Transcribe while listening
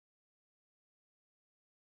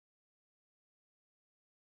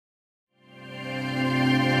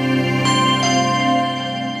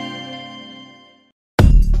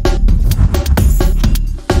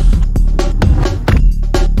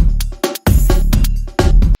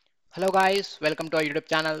Hello guys, welcome to our YouTube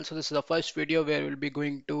channel. So this is the first video where we'll be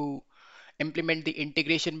going to implement the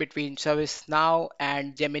integration between ServiceNow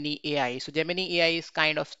and Gemini AI. So Gemini AI is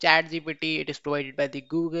kind of ChatGPT. It is provided by the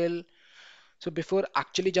Google. So before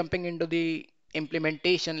actually jumping into the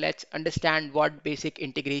implementation, let's understand what basic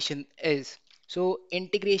integration is. So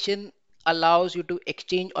integration allows you to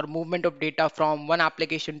exchange or movement of data from one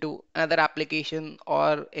application to another application,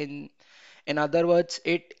 or in other words,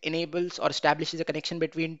 it enables or establishes a connection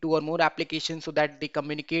between two or more applications so that they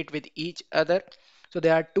communicate with each other. So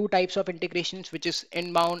there are two types of integrations, which is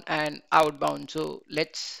inbound and outbound. So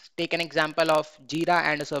let's take an example of Jira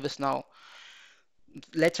and a ServiceNow.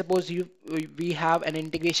 Let's suppose we have an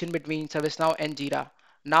integration between ServiceNow and Jira.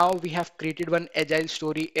 Now we have created one agile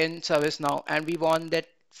story in ServiceNow, and we want that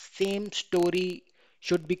same story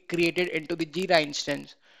should be created into the Jira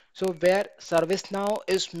instance. So where ServiceNow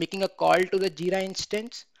is making a call to the Jira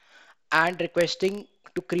instance and requesting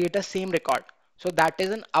to create a same record. So that is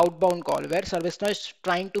an outbound call where ServiceNow is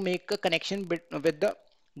trying to make a connection with the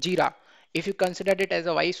Jira. If you consider it as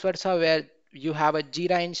a vice versa, where you have a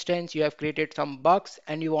Jira instance, you have created some bugs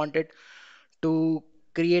and you wanted to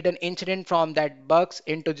create an incident from that bugs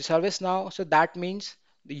into the ServiceNow. So that means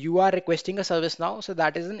you are requesting a ServiceNow. So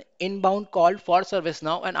that is an inbound call for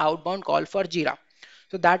ServiceNow and outbound call for Jira.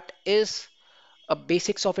 So that is a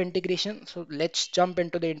basics of integration. So let's jump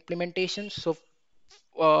into the implementation. So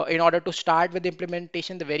in order to start with the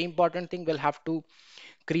implementation, the very important thing, we'll have to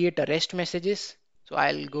create a REST messages. So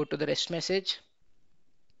I'll go to the REST message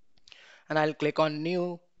and I'll click on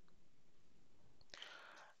new.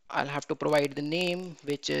 I'll have to provide the name,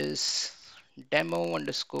 which is demo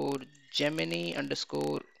underscore Gemini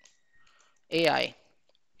underscore AI.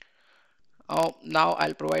 Now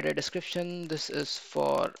I'll provide a description. This is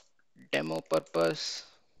for demo purposes.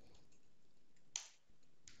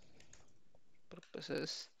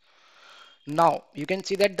 Now you can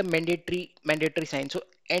see that the mandatory sign. So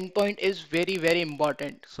endpoint is very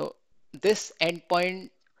important. So this endpoint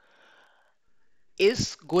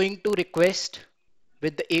is going to request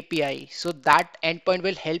with the API. So that endpoint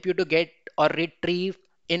will help you to get or retrieve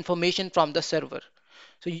information from the server.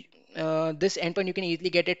 So this endpoint you can easily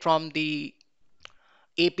get it from the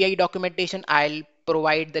API documentation. I'll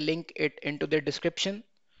provide the link it into the description.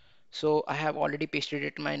 So I have already pasted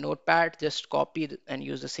it in my notepad. Just copy and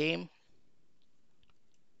use the same.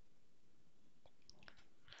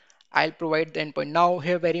 I'll provide the endpoint. Now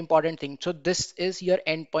here very important thing. So this is your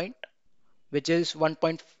endpoint, which is 1.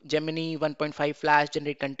 Gemini 1.5 Flash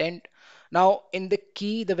generate content. Now in the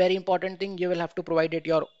key, the very important thing, you will have to provide it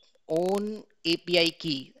your own API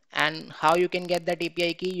key. And how you can get that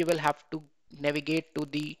API key, you will have to navigate to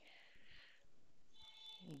the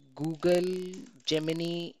Google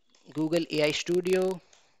Gemini, Google AI Studio.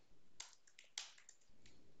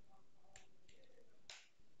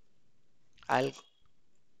 I'll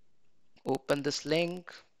open this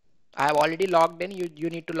link. I have already logged in. You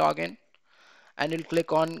need to log in and you'll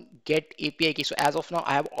click on get API key. So as of now,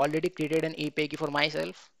 I have already created an API key for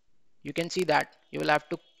myself. You can see that you will have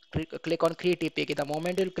to click on create API key. The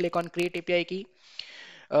moment you'll click on create API key,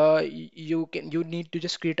 you need to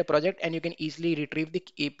just create a project and you can easily retrieve the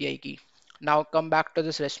API key. Now come back to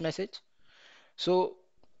this REST message. So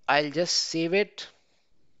I'll just save it.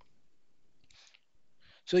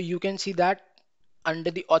 So you can see that under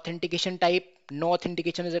the authentication type, no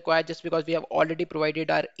authentication is required just because we have already provided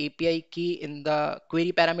our API key in the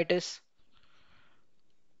query parameters.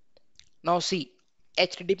 Now see,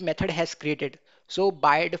 HTTP method has created. So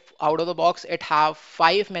out of the box, it have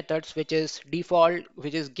 5 methods, which is default,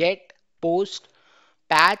 which is get, post,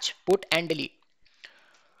 patch, put, and delete.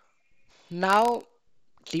 Now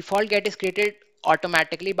default get is created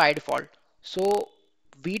automatically by default. So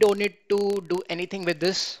we don't need to do anything with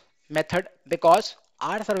this method because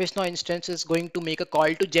our ServiceNow instance is going to make a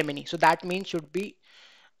call to Gemini. So that means should be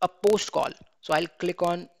a post call. So I'll click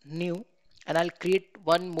on new and I'll create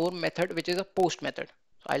one more method, which is a post method.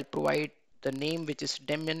 So I'll provide the name, which is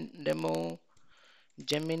demo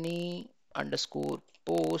Gemini underscore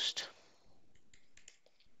post.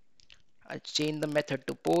 I'll change the method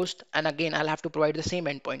to post, and again I'll have to provide the same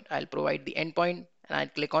endpoint. I'll provide the endpoint and I'll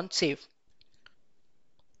click on save.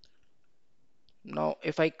 Now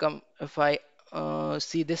if I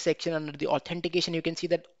see this section under the authentication, you can see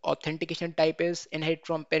that authentication type is inherit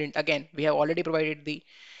from parent. Again, we have already provided the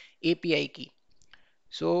API key.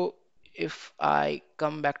 So if I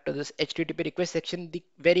come back to this HTTP request section, the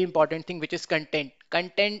very important thing, which is content.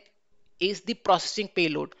 Content is the processing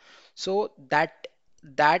payload. So that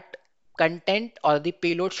content or the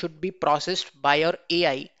payload should be processed by your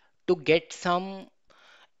AI to get some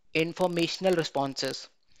informational responses.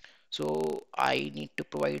 So I need to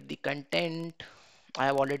provide the content. I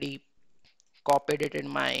have already copied it in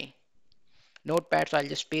my notepad, so I'll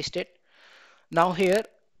just paste it. Now here,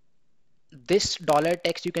 this dollar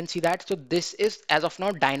text, you can see that. So this is as of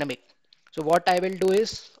now dynamic. So what I will do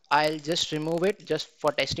is I'll just remove it just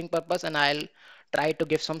for testing purpose, and I'll try to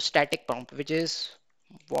give some static prompt, which is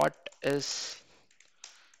what is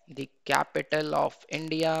the capital of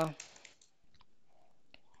India.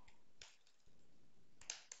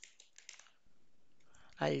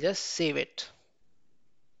 I'll just save it.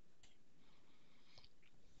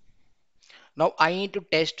 Now I need to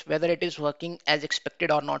test whether it is working as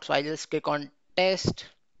expected or not. So I just click on test.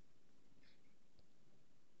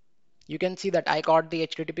 You can see that I got the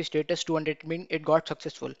HTTP status 200, mean it got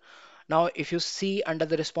successful. Now if you see under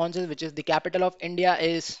the responses, which is the capital of India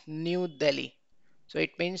is New Delhi. So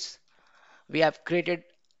it means we have created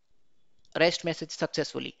REST message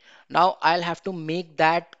successfully. Now I'll have to make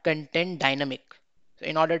that content dynamic. So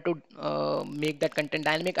in order to make that content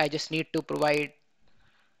dynamic, I just need to provide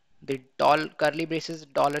the dollar curly braces,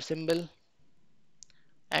 dollar symbol,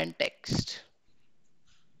 and text.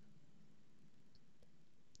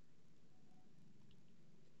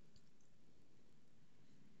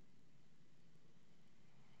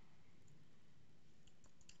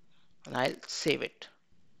 And I'll save it.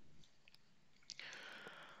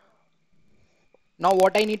 Now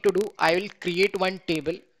what I need to do, I will create one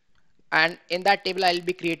table, and in that table I'll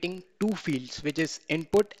be creating two fields, which is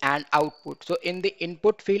input and output. So in the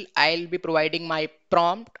input field, I'll be providing my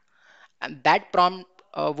prompt, and that prompt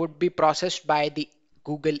would be processed by the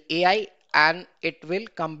Google AI, and it will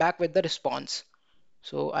come back with the response.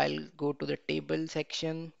 So I'll go to the table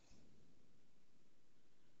section.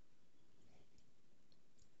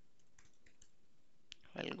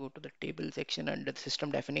 I'll go to the table section under the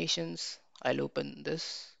system definitions. I'll open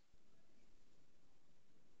this.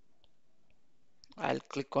 I'll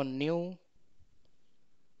click on new,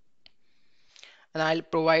 and I'll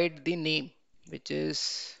provide the name, which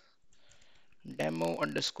is demo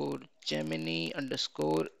underscore Gemini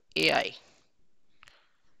underscore AI.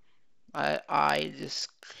 I just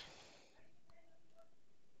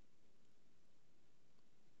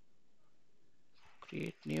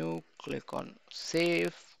create new, click on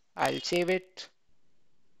save. I'll save it.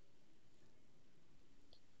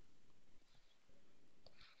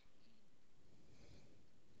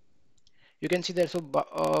 You can see there, so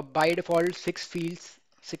by default, six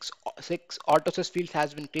autosys fields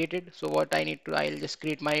has been created. So what I need to, I'll just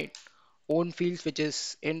create my own fields, which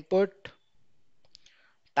is input.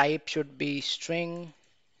 Type should be string.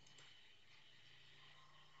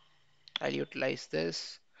 I'll utilize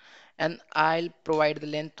this, and I'll provide the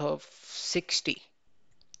length of 60.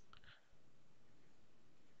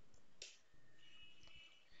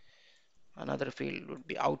 Another field would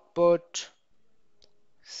be output.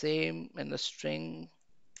 Same in the string.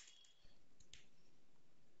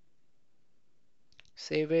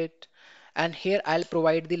 Save it. And here I'll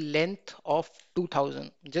provide the length of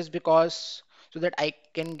 2000, just because so that I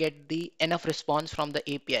can get the enough response from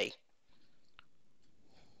the API.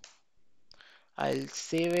 I'll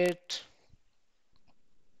save it.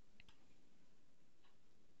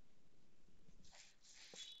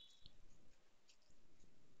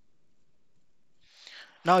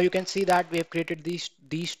 Now you can see that we have created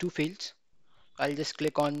these two fields. I'll just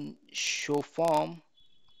click on show form.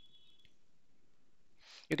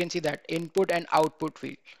 You can see that input and output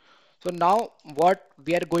field. So now what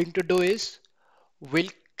we are going to do is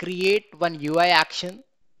we'll create one UI action.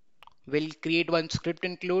 We'll create one script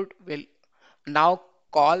include. We'll now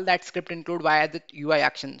call that script include via the UI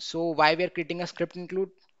action. So why we are creating a script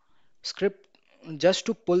include? Script just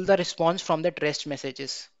to pull the response from the REST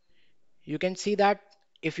messages. You can see that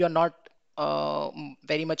if you're not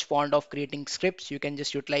very much fond of creating scripts, you can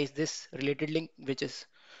just utilize this related link, which is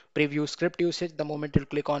preview script usage. The moment you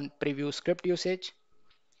click on preview script usage,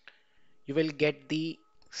 you will get the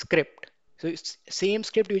script. So same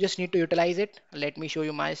script, you just need to utilize it. Let me show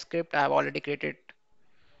you my script. I have already created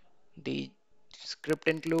the script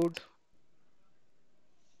include.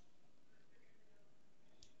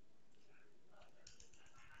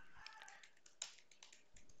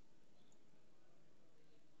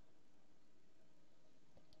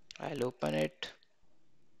 I'll open it.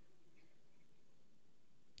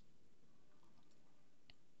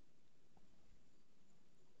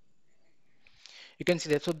 You can see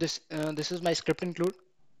that. So this is my script include,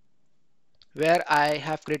 where I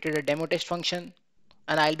have created a demo test function,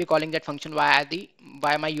 and I'll be calling that function via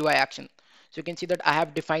my UI action. So you can see that I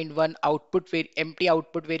have defined one empty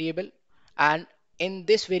output variable, and in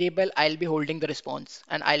this variable I'll be holding the response,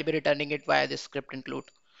 and I'll be returning it via this script include.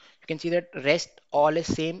 can see that rest all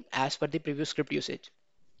is same as per the previous script usage.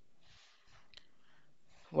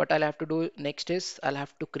 What I'll have to do next is I'll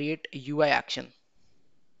have to create a UI action.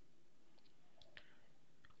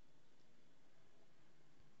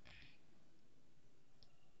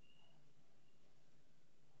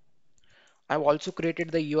 I've also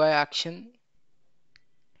created the UI action.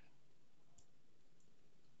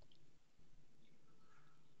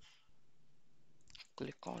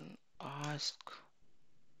 Click on ask.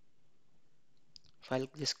 If I'll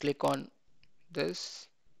just click on this,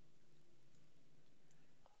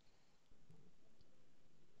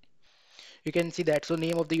 you can see that. So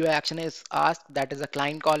name of the UI action is ask. That is a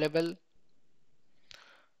client callable.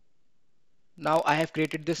 Now I have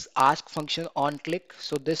created this ask function on click.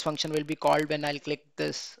 So this function will be called when I'll click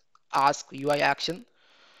this ask UI action.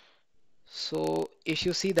 So if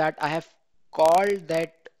you see that I have called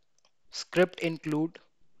that script include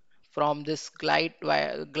from this glide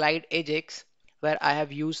Ajax where I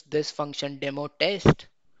have used this function demo test.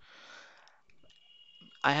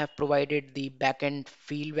 I have provided the backend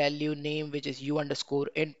field value name, which is u underscore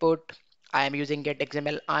input. I am using get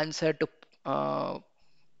XML answer uh,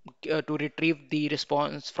 to retrieve the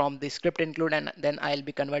response from the script include, and then I'll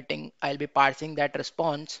be parsing that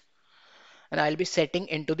response, and I'll be setting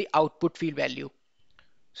into the output field value.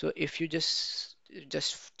 So if you just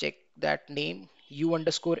check that name u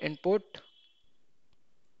underscore input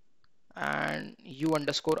and u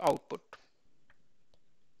underscore output.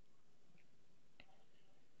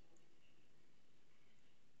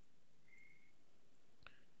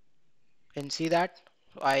 You can see that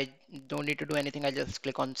I don't need to do anything. I just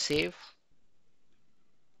click on save.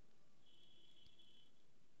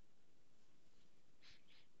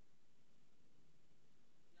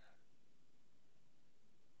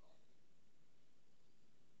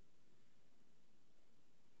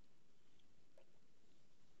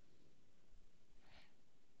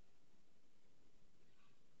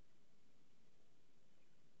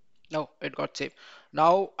 No, it got saved.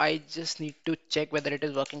 Now I just need to check whether it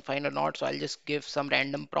is working fine or not. So I'll just give some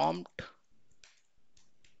random prompt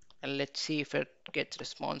and let's see if it gets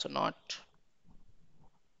response or not.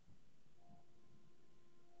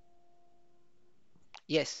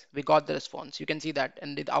 Yes, we got the response. You can see that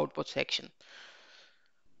in the output section.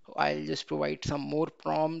 I'll just provide some more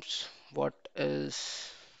prompts. What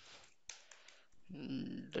is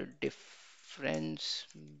the difference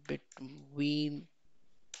between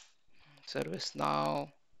ServiceNow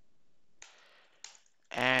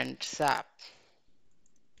and SAP?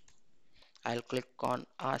 I'll click on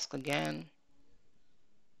ask again.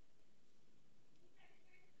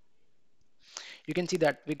 You can see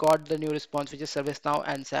that we got the new response, which is ServiceNow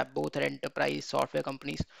and SAP. Both are enterprise software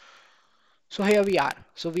companies. So here we are.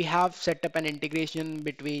 So we have set up an integration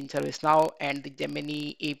between ServiceNow and the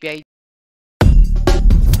Gemini API